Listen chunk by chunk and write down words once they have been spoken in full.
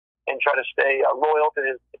try to stay loyal to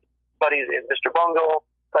his buddies in Mr Bungle,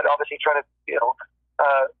 but obviously trying to,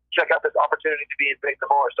 check out this opportunity to be in Faith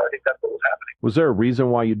No More. So I think that's what was happening. Was there a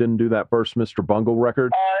reason why you didn't do that first Mr Bungle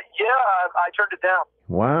record? Yeah, I turned it down.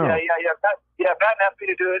 Wow. Yeah. Pat asked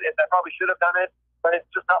me to do it, and I probably should have done it, but it's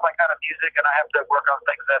just not my kind of music, and I have to work on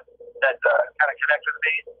things that kind of connect with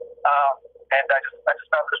me. And I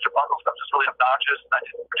just found Mr Bungle stuff just really obnoxious, and I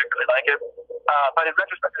didn't particularly like it. But in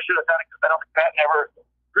retrospect, I should have done it because I don't think Pat ever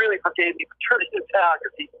really forgave me for turning it down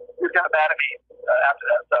because he was kind of mad at me after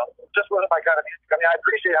that. So just wasn't my kind of music. I mean, I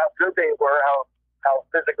appreciate how good they were, how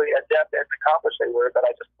physically adept and accomplished they were, but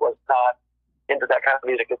I just was not into that kind of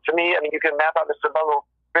music. And to me, I mean, you can map out Mr Bungle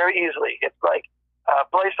very easily. It's like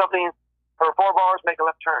play something for 4 bars, make a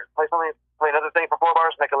left turn. Play another thing for 4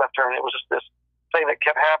 bars, make a left turn. It was just this thing that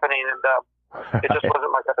kept happening, and it just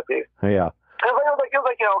wasn't my cup of tea. Yeah. It was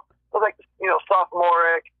like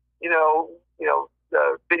sophomoric,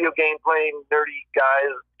 video game playing nerdy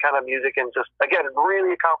guys kind of music, and just again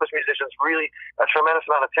really accomplished musicians, really a tremendous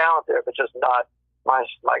amount of talent there, but just not my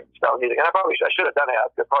style of music. And I should have done it.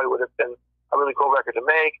 It probably would have been a really cool record to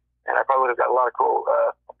make, and I probably would have got a lot of cool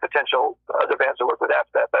potential other bands to work with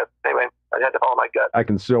after that. But anyway, I had to follow my gut. I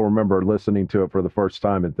can still remember listening to it for the first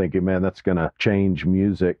time and thinking, man, that's going to change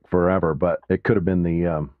music forever. But it could have been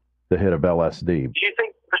the hit of LSD. Do you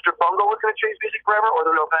think Mr Bungle was going to change music forever, or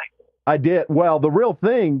The Real Thing? I did. Well, The Real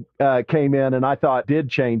Thing came in and I thought did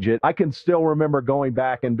change it. I can still remember going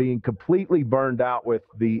back and being completely burned out with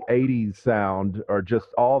the 80s sound, or just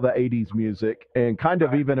all the 80s music. And kind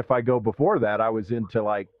of, even if I go before that, I was into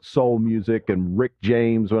like soul music and Rick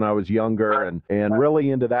James when I was younger, and really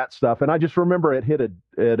into that stuff. And I just remember it hit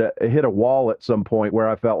a wall at some point where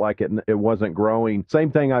I felt like it wasn't growing.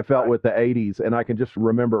 Same thing I felt with the 80s. And I can just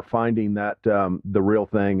remember finding that The Real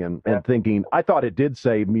Thing and thinking, I thought it did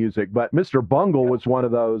save music. But Mr. Bungle was one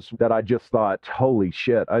of those that I just thought, holy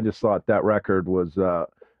shit, I just thought that record was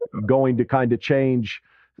going to kind of change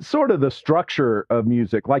sort of the structure of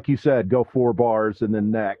music. Like you said, go 4 bars and then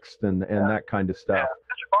next and that kind of stuff. Yeah.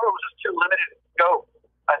 Mr. Bungle was just too limited in scope,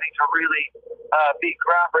 I think, to really be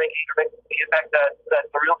groundbreaking or make the impact that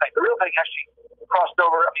The Real Thing. The Real Thing actually crossed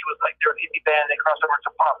over. I mean, it was like they're an indie band. They crossed over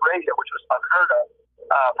to pop radio, which was unheard of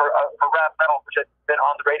for rap metal, which had been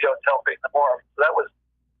on the radio until Faith No More. So that was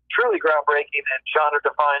truly groundbreaking and genre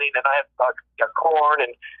defining. And I had Korn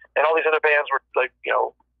and all these other bands were like,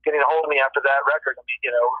 getting a hold of me after that record. I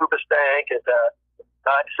mean, Hoobastank and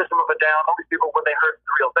System of a Down, all these people, when they heard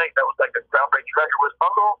The Real Thing, that was like a groundbreaking record. Was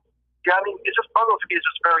Bungle? Yeah, I mean, it's just Bungle to me is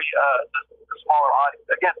just very the smaller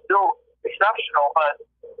audience. Again, still exceptional, but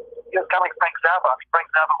it's kind of like Frank Zappa. I mean,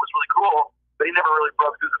 Frank Zappa was really cool, but he never really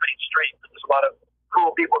broke through the mainstream. There's a lot of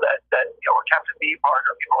cool people that or Captain Beefheart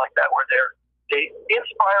or people like that, where they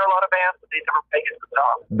inspire a lot of bands, but they never make it to the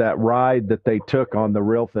top. That ride that they took on The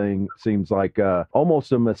Real Thing seems like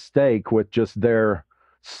almost a mistake with just their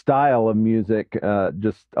style of music,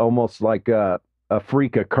 just almost like a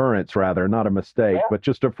freak occurrence, rather, not a mistake, but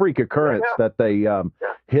just a freak occurrence that they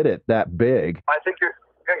hit it that big. I think you're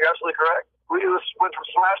absolutely correct. We just went from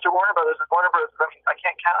Slash to Warner Brothers, and Warner Brothers, I mean, I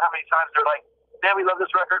can't count how many times they're like, man, we love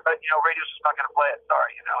this record, but, radio's just not going to play it.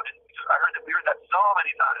 Sorry, and I heard that so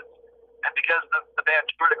many times. And because the band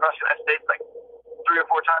toured across the United States like 3 or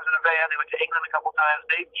 4 times in a van, they went to England a couple times,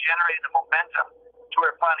 they generated the momentum to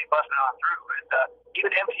where it finally busted on through. And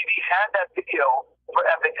even MTV had that video for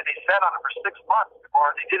Epic, and they sat on it for 6 months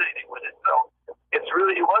before they did anything with it. So it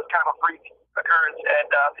was kind of a freak occurrence, and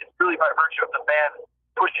it's really by virtue of the band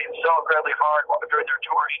pushing so incredibly hard during their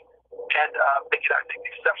touring and making, I think,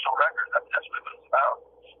 exceptional records. I mean, that's really what it's about.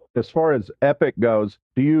 As far as Epic goes,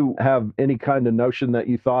 do you have any kind of notion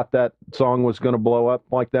that you thought that song was going to blow up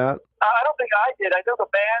like that? I don't think I did. I know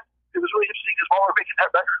the band, it was really interesting because while we were making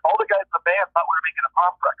that record, all the guys in the band thought we were making a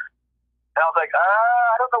pop record. And I was like,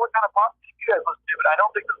 I don't know what kind of pop music you guys listen to, but I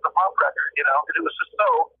don't think this is a pop record, because it was just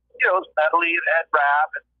so, it was metally and had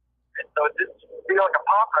rap, and so it didn't feel like a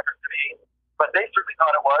pop record to me, but they certainly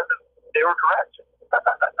thought it was, and they were correct.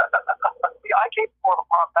 I came from more of a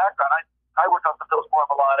pop background. I worked on something that was more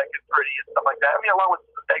melodic and pretty and stuff like that. I mean, along with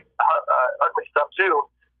the ugly stuff too.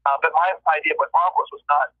 But my idea of what pop was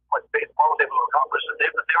not what Faith No More was able to accomplish. And they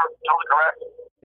were totally correct.